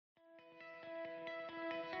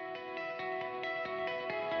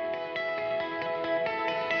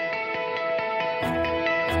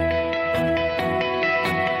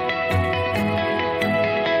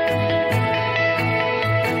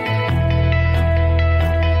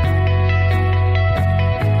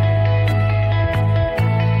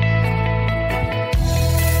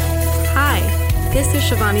This is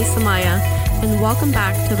Shivani Samaya, and welcome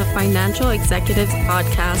back to the Financial Executives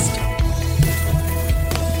Podcast.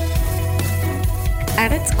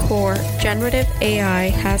 At its core, generative AI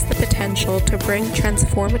has the potential to bring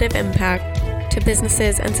transformative impact to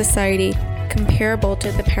businesses and society comparable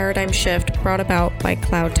to the paradigm shift brought about by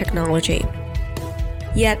cloud technology.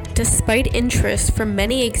 Yet, despite interest from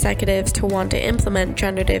many executives to want to implement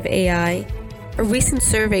generative AI, a recent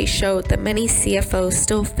survey showed that many CFOs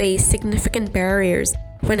still face significant barriers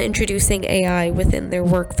when introducing AI within their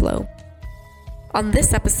workflow. On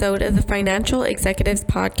this episode of the Financial Executives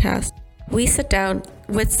Podcast, we sit down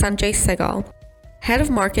with Sanjay Sehgal, Head of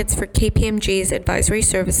Markets for KPMG's Advisory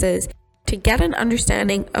Services, to get an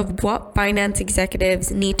understanding of what finance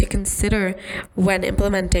executives need to consider when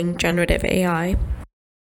implementing generative AI.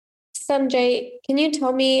 Sanjay, can you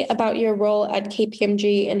tell me about your role at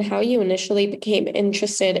KPMG and how you initially became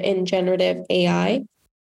interested in generative AI?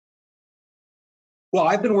 Well,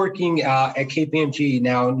 I've been working at KPMG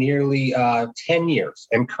now nearly 10 years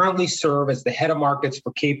and currently serve as the head of markets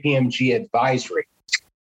for KPMG Advisory.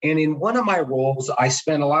 And in one of my roles, I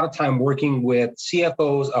spent a lot of time working with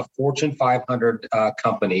CFOs of Fortune 500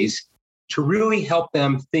 companies to really help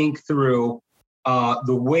them think through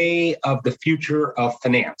the way of the future of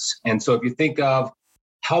finance. And so if you think of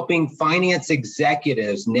helping finance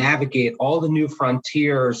executives navigate all the new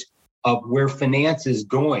frontiers of where finance is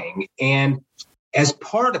going, and as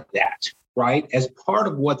part of that, right, as part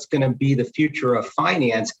of what's going to be the future of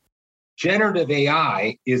finance, generative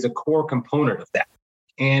AI is a core component of that.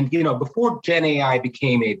 And, before Gen AI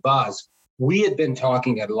became a buzz, we had been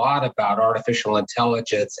talking a lot about artificial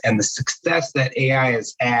intelligence and the success that AI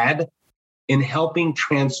has had in helping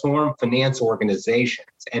transform finance organizations.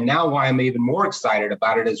 And now why I'm even more excited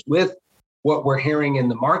about it is with what we're hearing in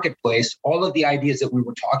the marketplace, all of the ideas that we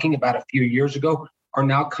were talking about a few years ago are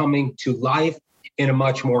now coming to life in a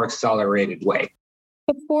much more accelerated way.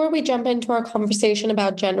 Before we jump into our conversation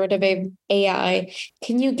about generative AI,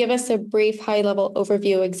 can you give us a brief high-level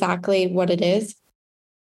overview exactly what it is?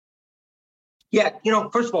 Yeah,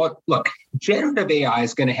 first of all, look, generative AI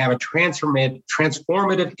is going to have a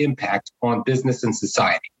transformative impact on business and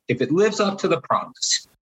society. If it lives up to the promise,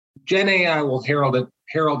 Gen AI will herald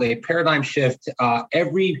a paradigm shift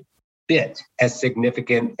every bit as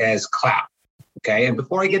significant as cloud. Okay, and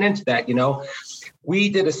before I get into that, we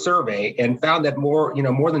did a survey and found that more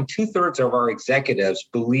than 2/3 of our executives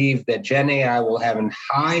believe that Gen AI will have a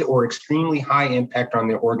high or extremely high impact on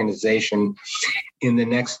their organization in the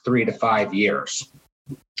next 3 to 5 years.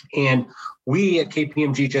 And we at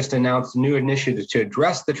KPMG just announced a new initiative to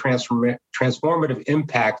address the transformative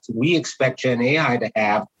impact we expect Gen AI to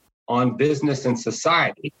have on business and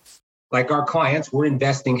society. Like our clients, we're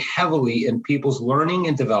investing heavily in people's learning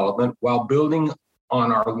and development while building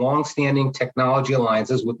on our longstanding technology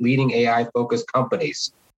alliances with leading AI-focused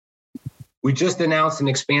companies. We just announced an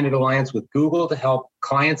expanded alliance with Google to help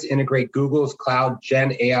clients integrate Google's cloud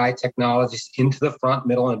Gen AI technologies into the front,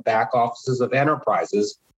 middle, and back offices of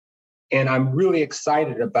enterprises. And I'm really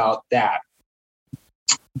excited about that.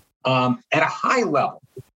 At a high level,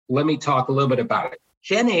 let me talk a little bit about it.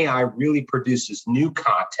 Gen AI really produces new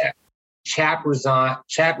content, chat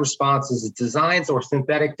responses, designs, or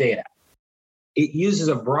synthetic data. It uses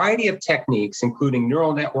a variety of techniques, including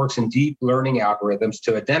neural networks and deep learning algorithms,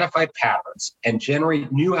 to identify patterns and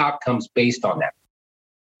generate new outcomes based on them.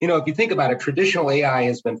 If you think about it, traditional AI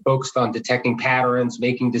has been focused on detecting patterns,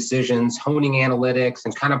 making decisions, honing analytics,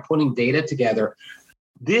 and kind of putting data together.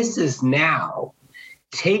 This is now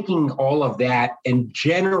taking all of that and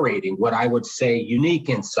generating what I would say unique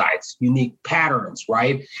insights, unique patterns,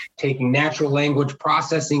 right? Taking natural language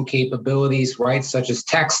processing capabilities, right, such as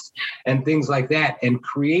text and things like that, and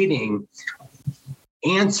creating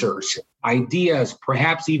answers, ideas,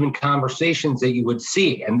 perhaps even conversations that you would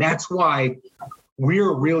see. And that's why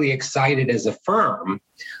we're really excited as a firm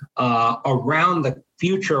around the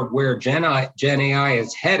future of where Gen AI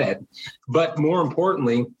is headed. But more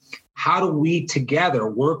importantly, how do we together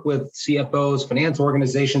work with CFOs, finance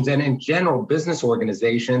organizations, and in general business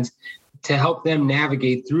organizations to help them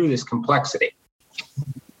navigate through this complexity?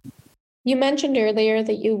 You mentioned earlier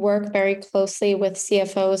that you work very closely with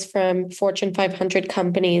CFOs from Fortune 500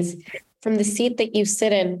 companies. From the seat that you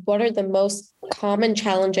sit in, what are the most common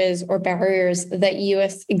challenges or barriers that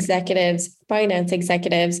U.S. executives, finance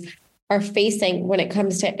executives, are facing when it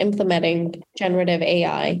comes to implementing generative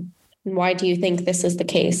AI? And why do you think this is the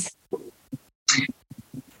case?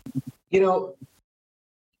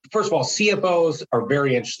 First of all, CFOs are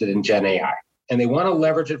very interested in Gen AI and they want to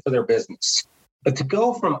leverage it for their business. But to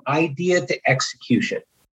go from idea to execution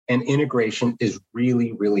and integration is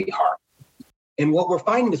really, really hard. And what we're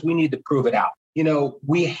finding is we need to prove it out.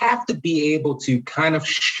 We have to be able to kind of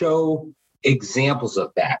show examples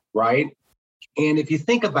of that, right? And if you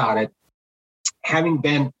think about it, having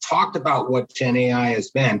been talked about what Gen AI has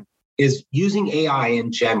been, is using AI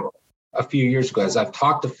in general. A few years ago, as I've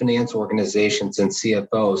talked to finance organizations and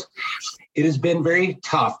CFOs, it has been very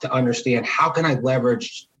tough to understand how can I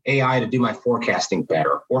leverage AI to do my forecasting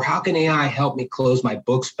better, or how can AI help me close my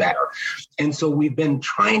books better? And so we've been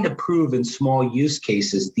trying to prove in small use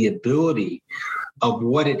cases the ability of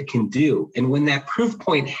what it can do. And when that proof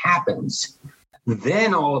point happens,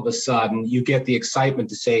 then all of a sudden you get the excitement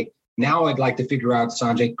to say, now I'd like to figure out,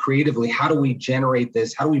 Sanjay, creatively, how do we generate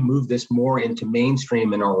this? How do we move this more into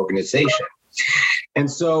mainstream in our organization? And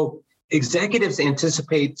so executives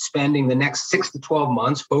anticipate spending the next 6 to 12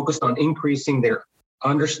 months focused on increasing their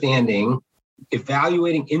understanding,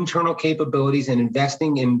 evaluating internal capabilities, and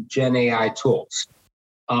investing in Gen AI tools.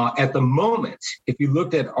 At the moment, if you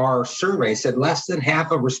looked at our survey, said less than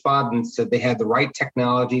half of respondents said they had the right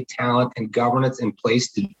technology, talent, and governance in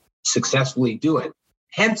place to successfully do it.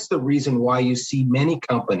 Hence the reason why you see many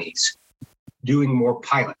companies doing more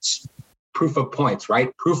pilots, proof of points,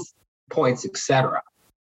 right? Proof points, et cetera.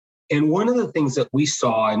 And one of the things that we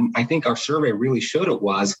saw, and I think our survey really showed it,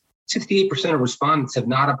 was 68% of respondents have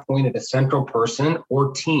not appointed a central person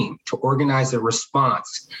or team to organize a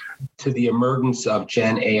response to the emergence of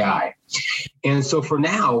Gen AI. And so for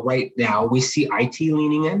now, right now, we see IT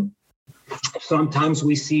leaning in. Sometimes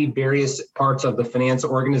we see various parts of the finance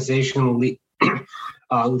organization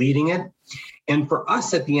leading it. And for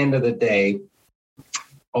us, at the end of the day,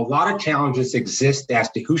 a lot of challenges exist as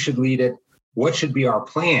to who should lead it, what should be our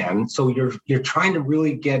plan. So you're trying to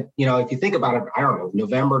really get, if you think about it, I don't know,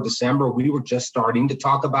 November, December, we were just starting to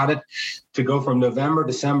talk about it. To go from November,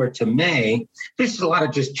 December to May, there's just a lot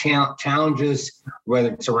of just challenges, whether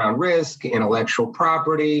it's around risk, intellectual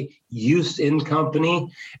property, use in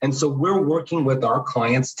company. And so we're working with our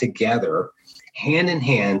clients together, hand in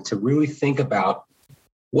hand, to really think about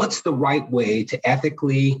what's the right way to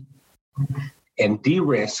ethically and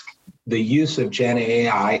de-risk the use of Gen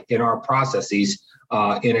AI in our processes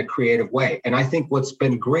in a creative way. And I think what's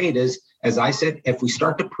been great is, as I said, if we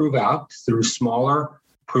start to prove out through smaller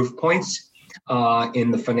proof points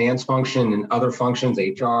in the finance function and other functions,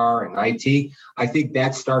 HR and IT, I think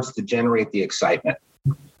that starts to generate the excitement.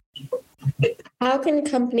 How can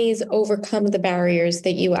companies overcome the barriers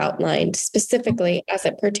that you outlined, specifically as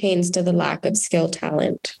it pertains to the lack of skilled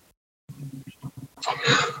talent?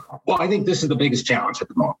 Well, I think this is the biggest challenge at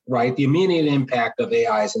the moment, right? The immediate impact of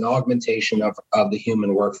AI is an augmentation of the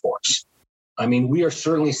human workforce. I mean, we are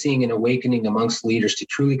certainly seeing an awakening amongst leaders to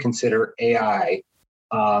truly consider AI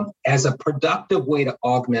as a productive way to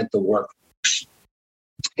augment the workforce.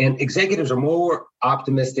 And executives are most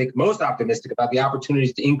optimistic about the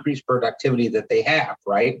opportunities to increase productivity that they have,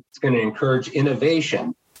 right? It's going to encourage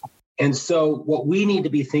innovation. And so what we need to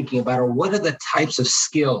be thinking about are what are the types of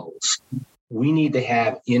skills we need to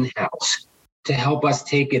have in-house to help us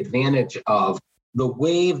take advantage of the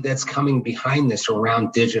wave that's coming behind this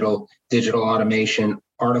around digital automation,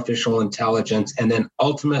 artificial intelligence, and then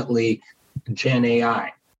ultimately Gen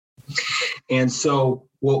AI. And so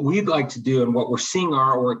what we'd like to do, and what we're seeing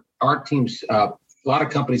our teams, a lot of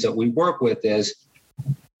companies that we work with, is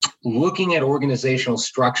looking at organizational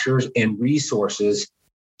structures and resources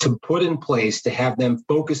to put in place to have them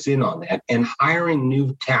focus in on that, and hiring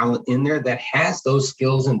new talent in there that has those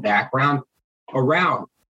skills and background around,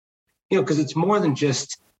 because it's more than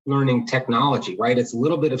just learning technology, right? It's a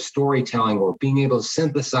little bit of storytelling or being able to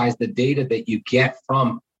synthesize the data that you get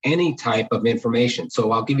from any type of information.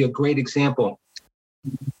 So I'll give you a great example.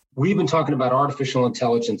 We've been talking about artificial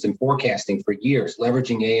intelligence and forecasting for years,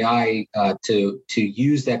 leveraging AI to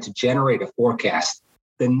use that to generate a forecast.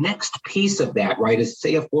 The next piece of that, right, is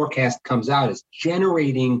say a forecast comes out, is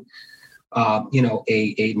generating,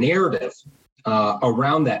 a narrative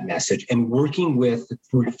around that message, and working with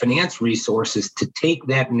finance resources to take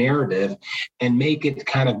that narrative and make it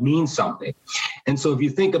kind of mean something. And so if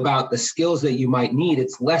you think about the skills that you might need,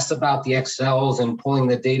 it's less about the Excels and pulling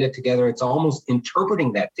the data together. It's almost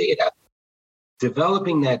interpreting that data,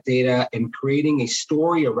 developing that data, and creating a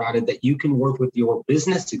story around it that you can work with your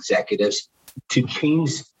business executives to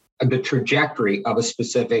change the trajectory of a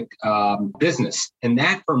specific business. And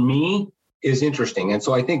that, for me, is interesting. And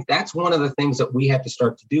so I think that's one of the things that we have to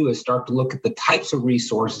start to do, is start to look at the types of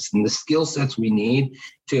resources and the skill sets we need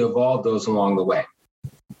to evolve those along the way.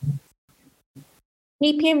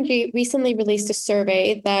 KPMG recently released a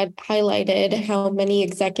survey that highlighted how many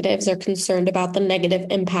executives are concerned about the negative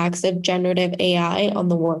impacts of generative AI on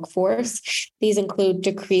the workforce. These include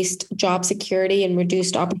decreased job security and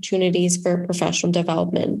reduced opportunities for professional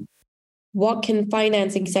development. What can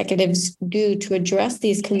finance executives do to address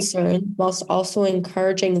these concerns whilst also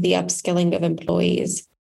encouraging the upskilling of employees?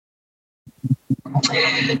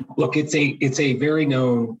 Look, it's a very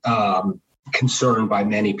known concern by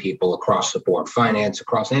many people across the board, finance,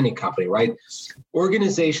 across any company, right?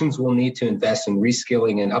 Organizations will need to invest in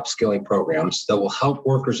reskilling and upskilling programs that will help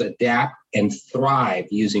workers adapt and thrive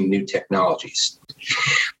using new technologies.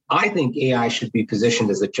 I think AI should be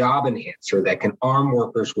positioned as a job enhancer that can arm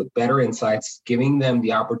workers with better insights, giving them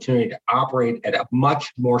the opportunity to operate at a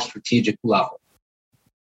much more strategic level.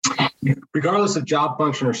 Regardless of job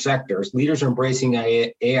function or sectors, leaders are embracing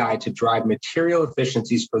AI to drive material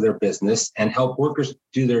efficiencies for their business and help workers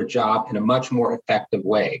do their job in a much more effective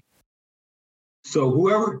way. So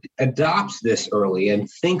whoever adopts this early and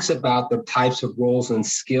thinks about the types of roles and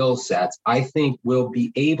skill sets, I think will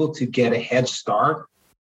be able to get a head start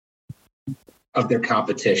of their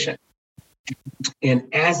competition. And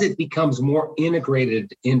as it becomes more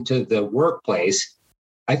integrated into the workplace,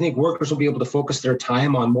 I think workers will be able to focus their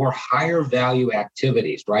time on more higher value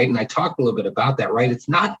activities, right? And I talked a little bit about that, right? It's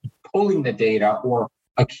not pulling the data or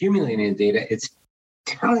accumulating the data. It's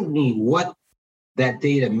telling me what that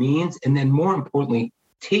data means. And then more importantly,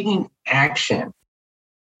 taking action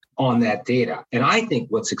on that data. And I think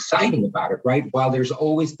what's exciting about it, right? While there's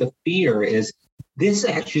always the fear, is this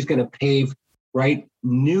actually is going to pave, right,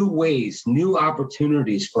 new ways, new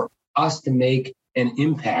opportunities for us to make an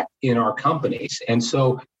impact in our companies. And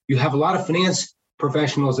so you have a lot of finance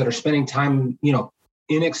professionals that are spending time,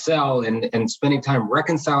 in Excel and spending time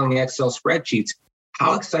reconciling Excel spreadsheets.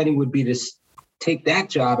 How exciting would be to take that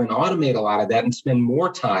job and automate a lot of that and spend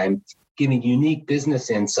more time giving unique business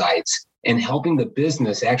insights and helping the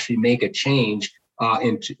business actually make a change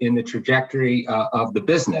in the trajectory of the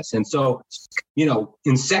business. And so,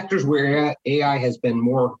 in sectors where AI has been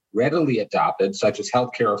more readily adopted, such as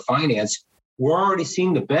healthcare or finance, we're already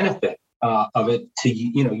seeing the benefit of it to,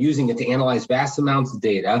 using it to analyze vast amounts of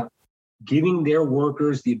data, giving their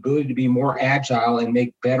workers the ability to be more agile and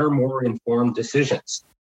make better, more informed decisions.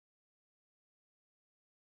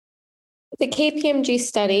 The KPMG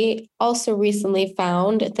study also recently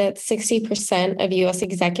found that 60% of US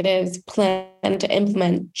executives plan to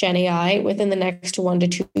implement Gen AI within the next 1 to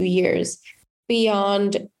 2 years,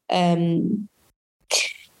 beyond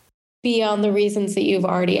the reasons that you've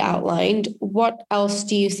already outlined. What else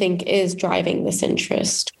do you think is driving this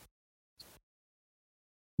interest?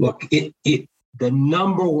 Look, the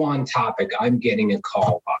number one topic I'm getting a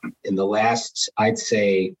call on in the last, I'd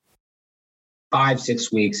say,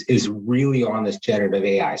 5-6 weeks is really on this generative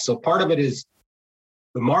AI. So part of it is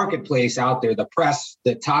the marketplace out there, the press,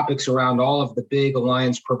 the topics around all of the big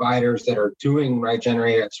alliance providers that are doing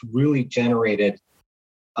generative. It's really generated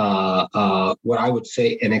what I would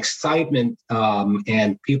say an excitement,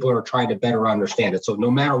 and people are trying to better understand it. So no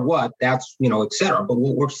matter what, that's, et cetera. But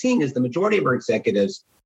what we're seeing is the majority of our executives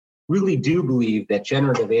really do believe that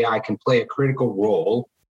generative AI can play a critical role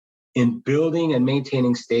in building and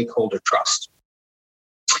maintaining stakeholder trust.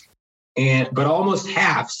 But almost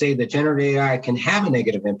half say that generative AI can have a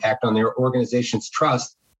negative impact on their organization's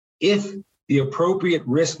trust if the appropriate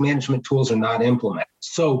risk management tools are not implemented.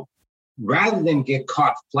 So rather than get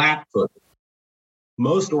caught flat-footed,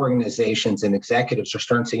 most organizations and executives are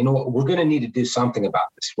starting to say, we're going to need to do something about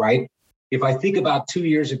this, right? If I think about 2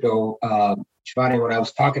 years ago, Shivani, when I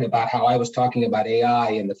was talking about how I was talking about AI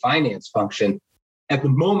in the finance function, at the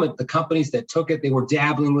moment, the companies that took it, they were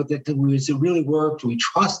dabbling with it. Does it really work? Do we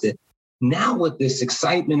trust it? Now with this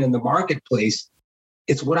excitement in the marketplace,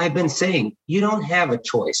 it's what I've been saying. You don't have a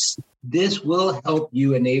choice. This will help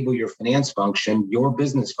you enable your finance function, your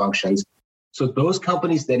business functions. So those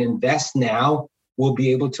companies that invest now will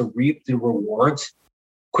be able to reap the rewards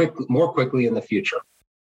more quickly in the future.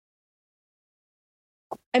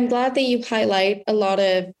 I'm glad that you highlight a lot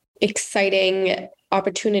of exciting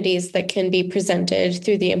opportunities that can be presented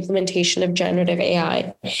through the implementation of generative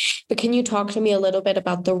AI. But can you talk to me a little bit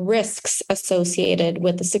about the risks associated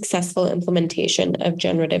with the successful implementation of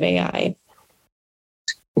generative AI?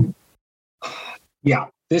 Yeah,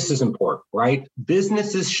 this is important, right?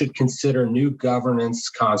 Businesses should consider new governance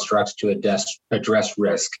constructs to address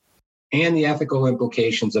risk and the ethical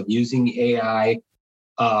implications of using AI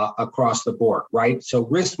across the board, right? So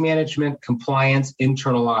risk management, compliance,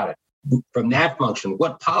 internal audit. From that function,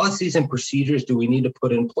 what policies and procedures do we need to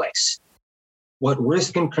put in place? What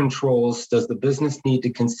risk and controls does the business need to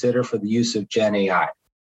consider for the use of Gen AI?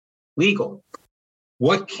 Legal.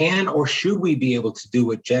 What can or should we be able to do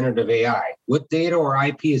with generative AI? What data or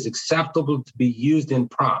IP is acceptable to be used in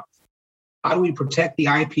prompt? How do we protect the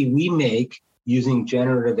IP we make using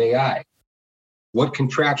generative AI? What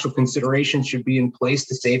contractual considerations should be in place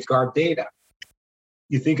to safeguard data?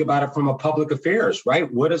 You think about it from a public affairs,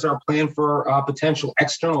 right? What is our plan for potential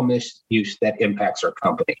external misuse that impacts our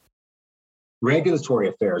company? Regulatory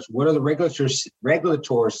affairs. What are the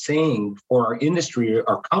regulators saying for our industry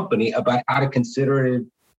or company about how to consider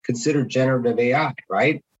generative AI,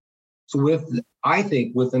 right? So I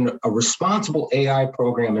think with a responsible AI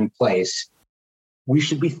program in place, we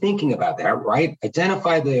should be thinking about that, right?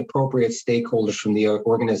 Identify the appropriate stakeholders from the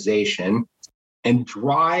organization and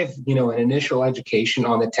drive, an initial education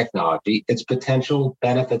on the technology, its potential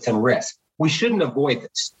benefits and risks. We shouldn't avoid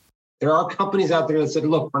this. There are companies out there that said,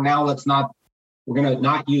 look, for now, we're going to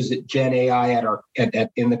not use it, Gen AI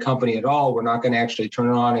in the company at all. We're not going to actually turn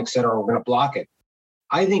it on, et cetera. We're going to block it.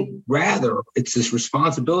 I think rather it's this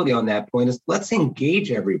responsibility on that point is let's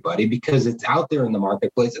engage everybody because it's out there in the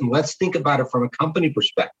marketplace, and let's think about it from a company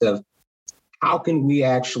perspective. How can we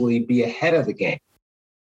actually be ahead of the game?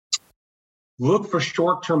 Look for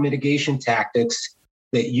short-term mitigation tactics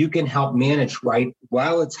that you can help manage right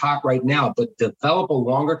while it's hot right now, but develop a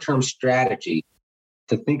longer-term strategy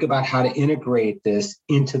to think about how to integrate this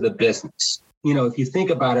into the business. If you think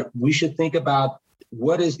about it, we should think about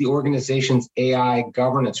what is the organization's AI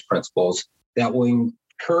governance principles that will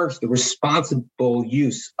encourage the responsible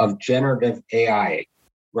use of generative AI,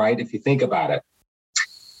 right? If you think about it.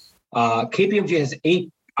 KPMG has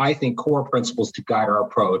 8, I think, core principles to guide our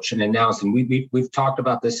approach and announcing. We've talked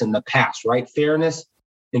about this in the past, right? Fairness,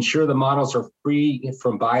 ensure the models are free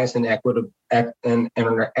from bias and equitable.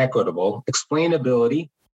 Explainability,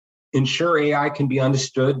 ensure AI can be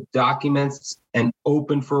understood, documents, and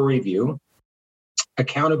open for review.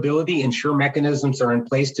 Accountability, ensure mechanisms are in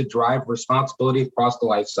place to drive responsibility across the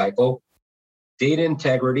life cycle. Data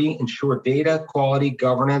integrity, ensure data quality,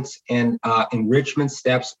 governance, and enrichment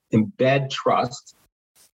steps embed trust.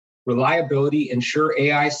 Reliability, ensure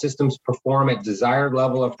AI systems perform at desired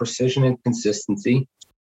level of precision and consistency.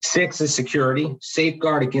 6 is security,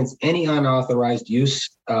 safeguard against any unauthorized use,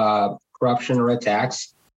 corruption, or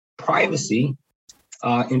attacks. Privacy,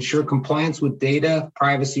 ensure compliance with data,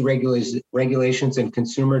 privacy regulations, and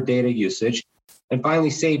consumer data usage. And finally,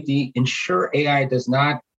 safety, ensure AI does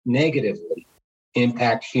not negatively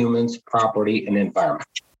impact humans, property, and environment.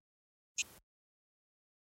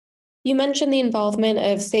 You mentioned the involvement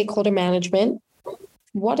of stakeholder management.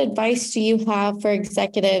 What advice do you have for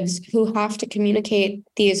executives who have to communicate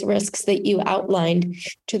these risks that you outlined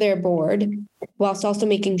to their board, whilst also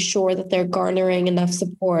making sure that they're garnering enough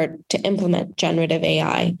support to implement generative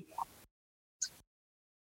AI?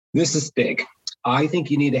 This is big. I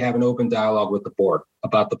think you need to have an open dialogue with the board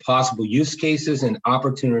about the possible use cases and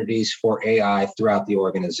opportunities for AI throughout the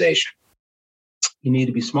organization. You need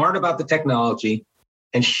to be smart about the technology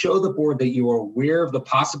and show the board that you are aware of the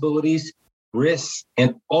possibilities, risks,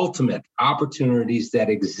 and ultimate opportunities that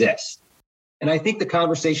exist. And I think the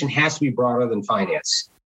conversation has to be broader than finance.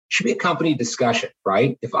 It should be a company discussion,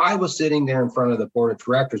 right? If I was sitting there in front of the board of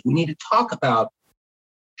directors, we need to talk about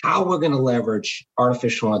how we're going to leverage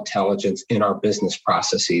artificial intelligence in our business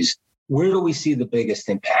processes. Where do we see the biggest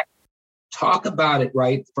impact? Talk about it,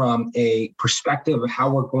 right, from a perspective of how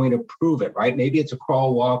we're going to prove it, right? Maybe it's a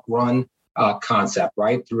crawl, walk, run concept,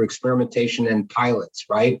 right? Through experimentation and pilots,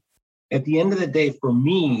 right? At the end of the day, for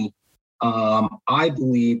me, I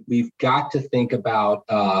believe we've got to think about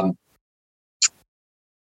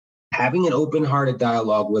having an open-hearted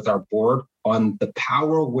dialogue with our board on the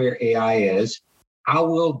power of where AI is, how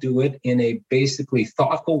we'll do it in a basically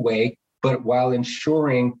thoughtful way, but while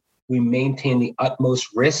ensuring we maintain the utmost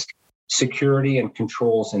risk, security, and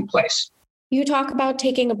controls in place. You talk about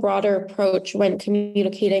taking a broader approach when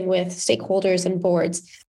communicating with stakeholders and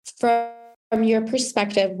boards. From your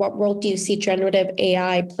perspective, what role do you see generative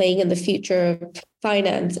AI playing in the future of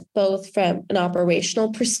finance, both from an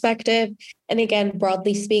operational perspective and, again,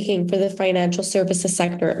 broadly speaking, for the financial services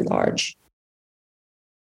sector at large?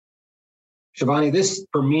 Shivani, this,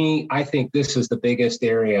 for me, I think this is the biggest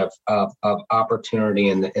area of opportunity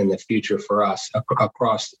in the future for us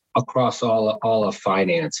across all of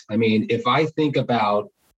finance. I mean, if I think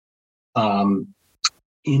about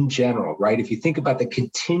in general, right? If you think about the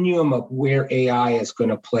continuum of where AI is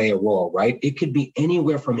going to play a role, right? It could be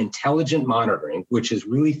anywhere from intelligent monitoring, which is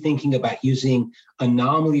really thinking about using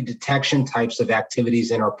anomaly detection types of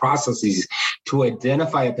activities in our processes to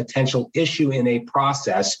identify a potential issue in a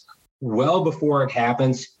process, well before it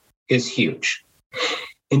happens is huge.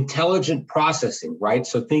 Intelligent processing, right?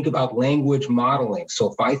 So think about language modeling.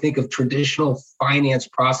 So if I think of traditional finance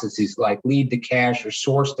processes like lead to cash or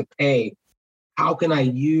source to pay, how can I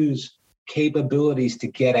use capabilities to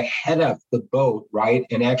get ahead of the boat, right?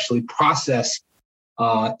 And actually process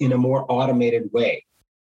in a more automated way.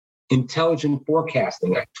 Intelligent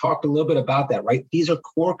forecasting. I talked a little bit about that, right? These are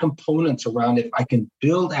core components around if I can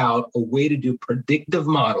build out a way to do predictive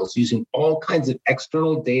models using all kinds of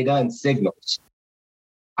external data and signals.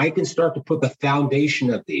 I can start to put the foundation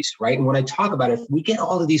of these, right? And when I talk about it, if we get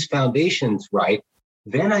all of these foundations right,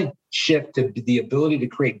 then I shift to the ability to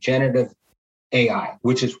create generative AI,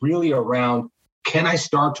 which is really around, can I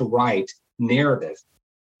start to write narrative,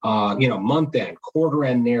 month end, quarter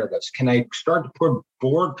end narratives? Can I start to put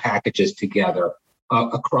board packages together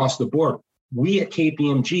across the board? We at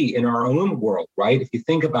KPMG in our own world, right? If you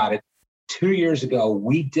think about it, 2 years ago,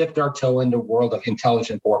 we dipped our toe into the world of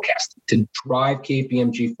intelligent forecasting to drive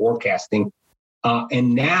KPMG forecasting.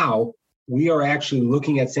 And now we are actually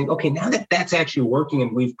looking at saying, okay, now that that's actually working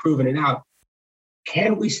and we've proven it out,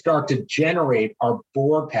 can we start to generate our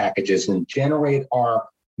board packages and generate our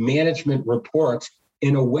management reports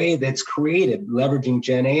in a way that's creative, leveraging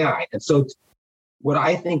Gen AI? And so what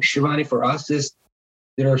I think, Shivani, for us is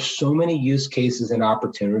there are so many use cases and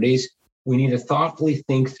opportunities. We need to thoughtfully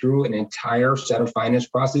think through an entire set of finance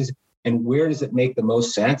processes and where does it make the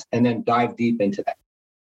most sense, and then dive deep into that.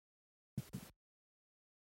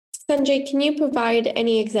 Sanjay, can you provide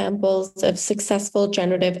any examples of successful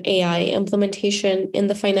generative AI implementation in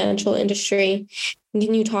the financial industry? And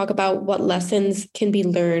can you talk about what lessons can be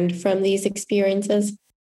learned from these experiences?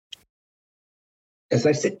 As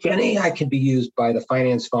I said, Gen AI can be used by the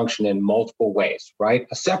finance function in multiple ways, right?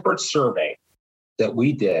 A separate survey that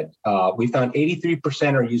we did, we found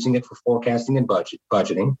 83% are using it for forecasting and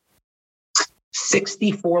budgeting,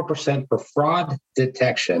 64% for fraud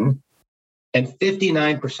detection, and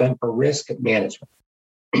 59% for risk management.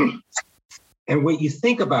 And what you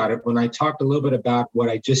think about it, when I talked a little bit about what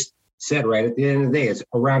I just said right at the end of the day, is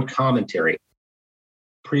around commentary,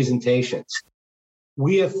 presentations.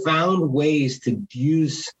 We have found ways to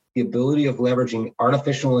use the ability of leveraging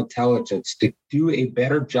artificial intelligence to do a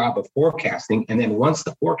better job of forecasting. And then once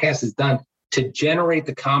the forecast is done, to generate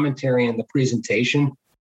the commentary and the presentation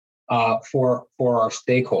for our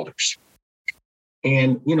stakeholders.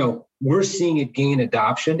 And, we're seeing it gain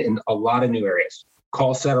adoption in a lot of new areas.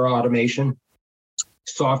 Call center automation,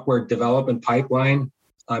 software development pipeline.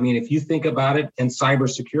 I mean, if you think about it, and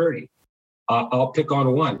cybersecurity, I'll pick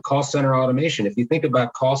on one, call center automation. If you think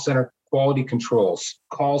about call center quality controls,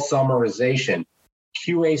 call summarization,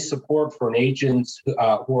 QA support for agents who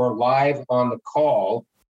are live on the call,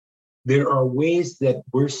 there are ways that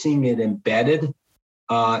we're seeing it embedded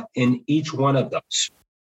in each one of those.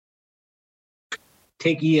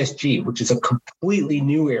 Take ESG, which is a completely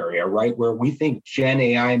new area, right, where we think Gen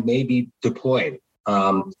AI may be deployed.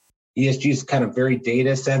 ESG is kind of very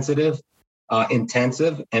data sensitive,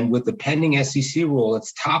 intensive, and with the pending SEC rule,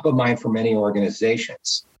 it's top of mind for many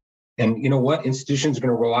organizations. And you know what? Institutions are going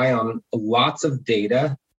to rely on lots of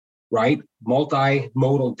data, right?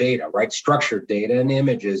 Multimodal data, right? Structured data and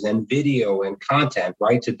images and video and content,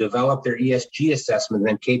 right? To develop their ESG assessment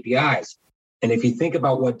and KPIs. And if you think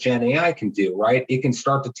about what Gen AI can do, right? It can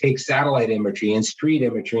start to take satellite imagery and street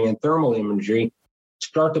imagery and thermal imagery,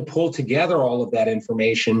 start to pull together all of that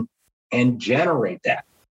information and generate that.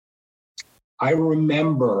 I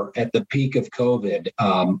remember at the peak of COVID,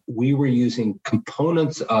 we were using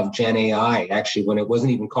components of Gen AI, actually, when it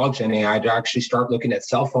wasn't even called Gen AI, to actually start looking at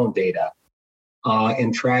cell phone data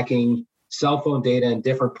and tracking cell phone data in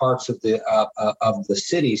different parts of the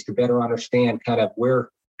cities to better understand kind of where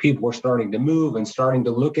people were starting to move and starting to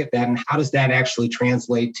look at that and how does that actually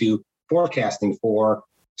translate to forecasting for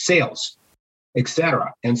sales, et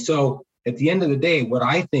cetera. And so at the end of the day, what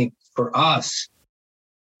I think for us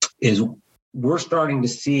is we're starting to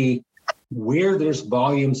see where there's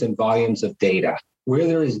volumes and volumes of data, where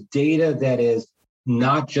there is data that is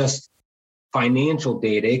not just financial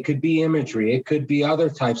data, it could be imagery, it could be other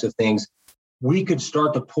types of things. We could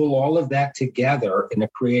start to pull all of that together in a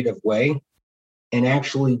creative way and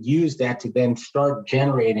actually use that to then start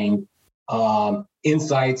generating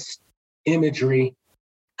insights, imagery,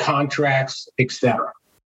 contracts, etc.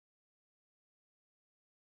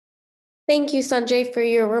 Thank you, Sanjay, for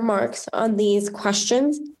your remarks on these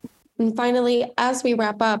questions. And finally, as we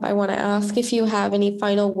wrap up, I want to ask if you have any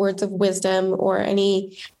final words of wisdom or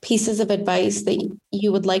any pieces of advice that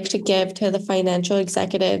you would like to give to the financial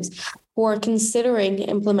executives who are considering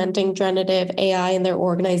implementing generative AI in their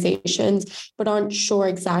organizations, but aren't sure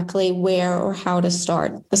exactly where or how to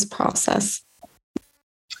start this process?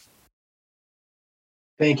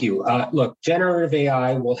 Thank you. Look, generative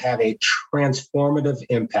AI will have a transformative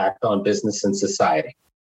impact on business and society.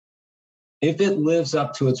 If it lives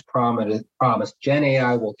up to its promise, Gen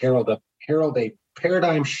AI will herald a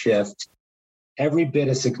paradigm shift every bit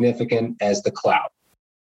as significant as the cloud.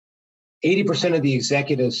 80% of the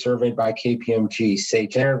executives surveyed by KPMG say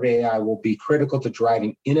generative AI will be critical to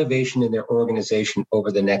driving innovation in their organization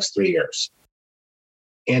over the next 3 years.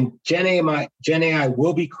 And Gen AI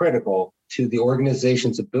will be critical to the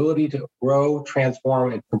organization's ability to grow,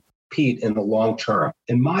 transform, and compete in the long term.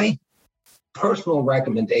 And my personal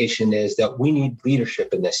recommendation is that we need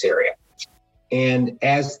leadership in this area. And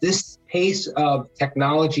as this pace of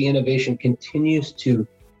technology innovation continues to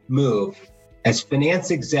move, as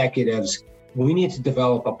finance executives, we need to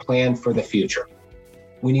develop a plan for the future.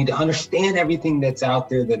 We need to understand everything that's out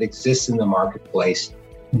there that exists in the marketplace,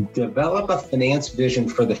 develop a finance vision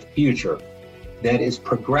for the future that is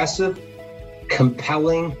progressive,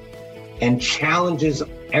 compelling, and challenges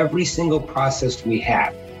every single process we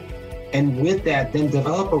have. And with that, then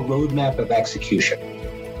develop a roadmap of execution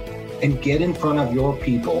and get in front of your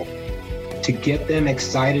people to get them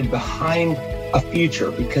excited behind a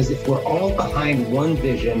future, because if we're all behind one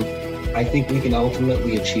vision, I think we can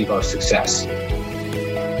ultimately achieve our success.